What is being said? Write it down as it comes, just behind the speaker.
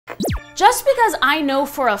Just because I know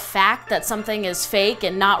for a fact that something is fake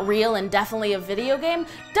and not real and definitely a video game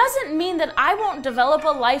doesn't mean that I won't develop a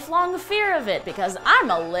lifelong fear of it because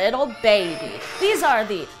I'm a little baby. These are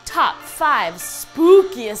the top 5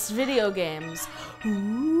 spookiest video games.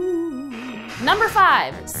 Ooh. Number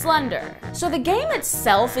 5, Slender. So the game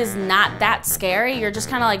itself is not that scary. You're just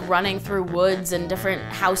kind of like running through woods and different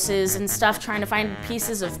houses and stuff trying to find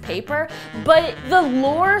pieces of paper. But the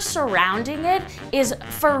lore surrounding it is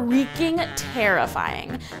freaking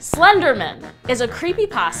terrifying. Slenderman is a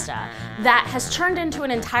creepypasta that has turned into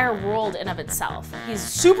an entire world in of itself. He's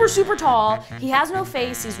super, super tall. He has no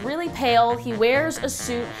face. He's really pale. He wears a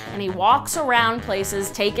suit and he walks around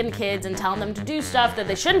places taking kids and telling them to do stuff that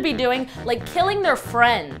they shouldn't be doing, like killing their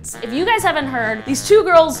friends. If you guys haven't heard, these 2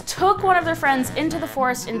 girls took one of their friends into the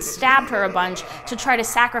forest and stabbed her a bunch to try to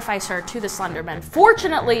sacrifice her to the Slenderman.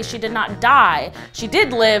 Fortunately, she did not die. She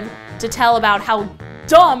did live to tell about how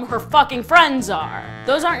dumb her fucking friends are.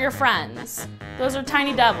 Those aren't your friends. Those are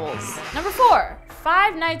tiny devils. Number 4.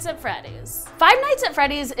 Five Nights at Freddy's. Five Nights at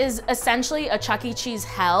Freddy's is essentially a Chuck E. Cheese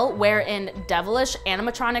hell wherein devilish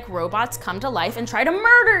animatronic robots come to life and try to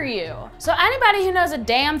murder you. So anybody who knows a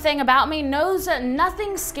damn thing about me knows that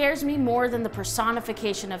nothing scares me more than the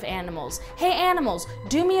personification of animals. Hey animals,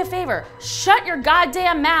 do me a favor, shut your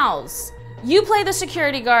goddamn mouths. You play the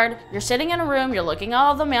security guard, you're sitting in a room, you're looking at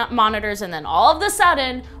all the monitors, and then all of a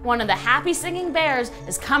sudden, one of the happy singing bears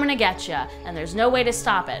is coming to get you, and there's no way to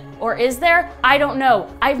stop it. Or is there? I don't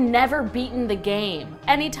know. I've never beaten the game.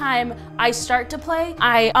 Anytime I start to play,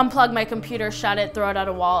 I unplug my computer, shut it, throw it at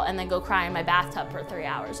a wall, and then go cry in my bathtub for 3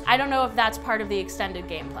 hours. I don't know if that's part of the extended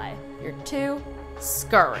gameplay. You're too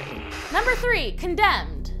scurry. Number 3,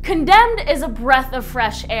 Condemned. Condemned is a breath of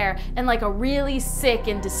fresh air in like a really sick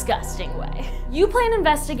and disgusting way. You play an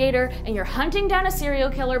investigator and you're hunting down a serial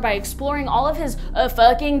killer by exploring all of his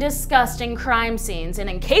fucking disgusting crime scenes. And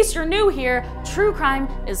in case you're new here, true crime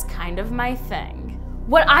is kind of my thing.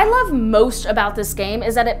 What I love most about this game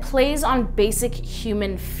is that it plays on basic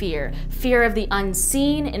human fear. Fear of the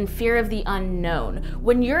unseen and fear of the unknown.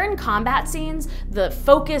 When you're in combat scenes, the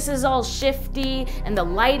focus is all shifty and the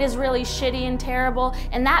light is really shitty and terrible,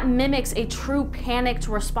 and that mimics a true panicked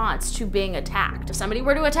response to being attacked. If somebody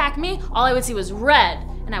were to attack me, all I would see was red,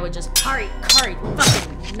 and I would just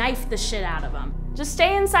fucking knife the shit out of them. Just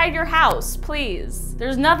stay inside your house, please.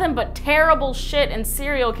 There's nothing but terrible shit and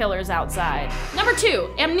serial killers outside. Number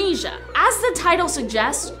 2, Amnesia. As the title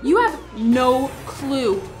suggests, you have no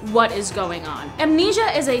clue what is going on.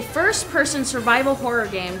 Amnesia is a first-person survival horror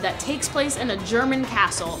game that takes place in a German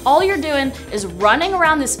castle. All you're doing is running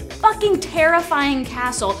around this fucking terrifying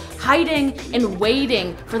castle, hiding and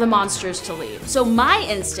waiting for the monsters to leave. So my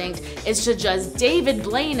instinct is to just David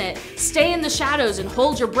Blaine it, stay in the shadows and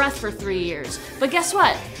hold your breath for 3 years. But guess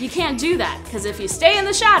what? You can't do that, because if you stay in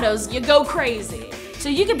the shadows, you go crazy. So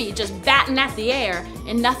you could be just batting at the air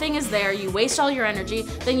and nothing is there, you waste all your energy,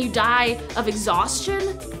 then you die of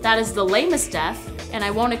exhaustion? That is the lamest death, and I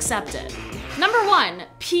won't accept it. Number 1,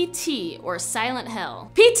 PT, or Silent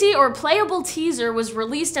Hill. PT, or Playable Teaser, was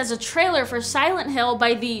released as a trailer for Silent Hill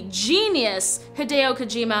by the genius Hideo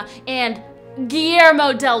Kojima and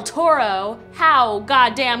Guillermo del Toro. How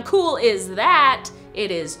goddamn cool is that? It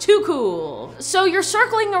is too cool. So you're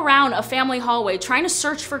circling around a family hallway trying to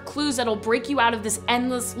search for clues that'll break you out of this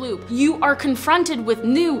endless loop. You are confronted with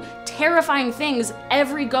new, terrifying things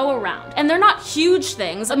every go around. And they're not huge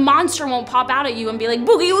things. A monster won't pop out at you and be like,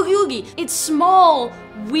 boogie, oogie, oogie. It's small,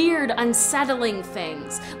 weird, unsettling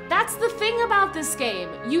things. That's the thing about this game.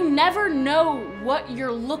 You never know what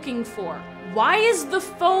you're looking for. Why is the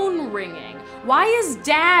phone ringing? Why is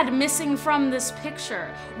dad missing from this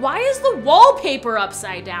picture? Why is the wallpaper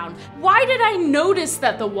upside down? Why did I notice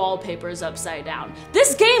that the wallpaper is upside down?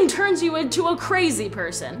 This game turns you into a crazy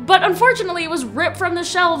person. But unfortunately, it was ripped from the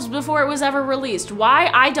shelves before it was ever released.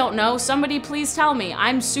 Why? I don't know. Somebody please tell me.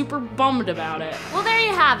 I'm super bummed about it. Well, there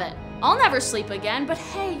you have it. I'll never sleep again, but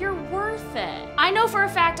hey, you're worth it. I know for a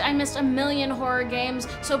fact I missed a million horror games,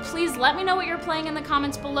 so please let me know what you're playing in the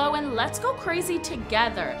comments below and let's go crazy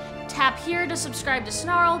together. Tap here to subscribe to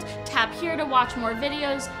Snarled, tap here to watch more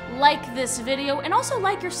videos, like this video, and also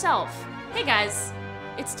like yourself. Hey guys,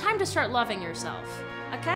 it's time to start loving yourself.